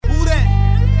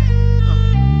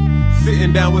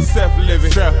Getting down with Seth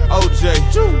living.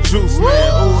 OJ, Juice Man,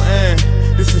 ooh, and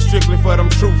this is strictly for them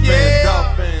true fans,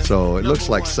 dog fans. So it looks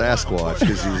like Sasquatch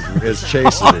because he's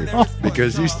chasing me.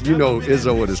 Because you know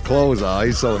Izzo with his clothes on.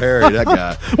 He's so hairy, that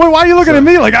guy. Wait, why are you looking at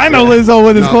me like I know Izzo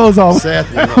with his clothes off? Seth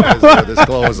will know Izzo with his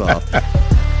clothes off.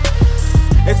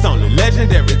 It's only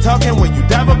legendary talking when you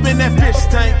dive up in that fish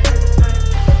tank.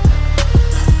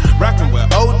 Rockin' with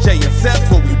OJ and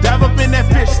Seth when we dive up in that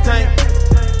fish tank.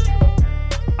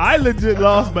 I legit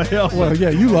lost my health. Well, yeah,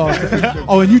 you lost.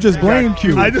 Oh, and you just blamed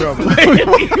Q. I just blamed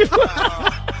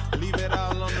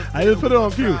I just put it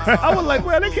on Q. I was like,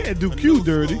 well, they can't do Q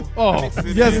dirty. Oh,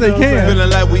 yes, they can. Feeling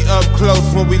like we up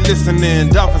close when we listening.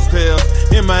 Dolphins tales.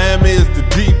 In Miami is the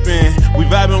deep end. We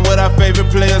vibing with our favorite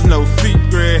players, no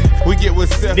secret. We get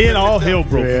with Seth. Then all hell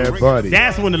broke loose. Yeah, buddy.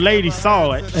 That's when the lady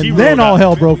saw it. And then all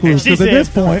hell broke loose. Because at this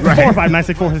point, 4 5 9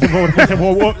 6 4 6 4 6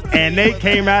 4 and they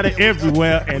came out of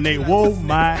everywhere and they whoa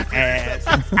my ass.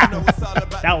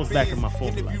 That was back in my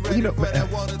former life. You know,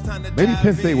 maybe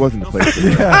Penn State wasn't the place.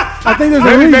 yeah, I think there's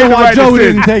a reason why Joe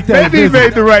didn't take that. Maybe he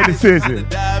made the right decision.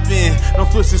 Dive in.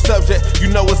 Don't switch the subject. You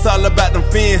know it's all about them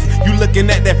fins. You looking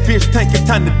at that fish tank. It's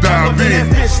time to dive in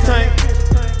that fish tank.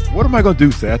 What am I going to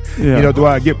do, Seth? Yeah. You know, do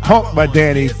I get punked by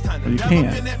Danny? You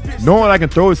can't. Knowing I can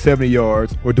throw it 70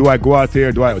 yards, or do I go out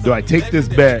there? Do I take this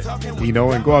bet? You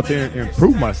know, and go out there and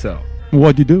prove myself?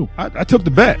 What'd you do? I took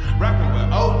the bet. Rockin'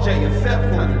 with OJ and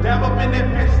Seth when we dive up in that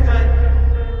fish tank.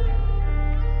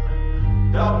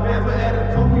 Dog fans with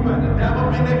attitude. We about to dive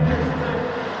up in that fish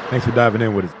tank. Thanks for diving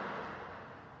in with us.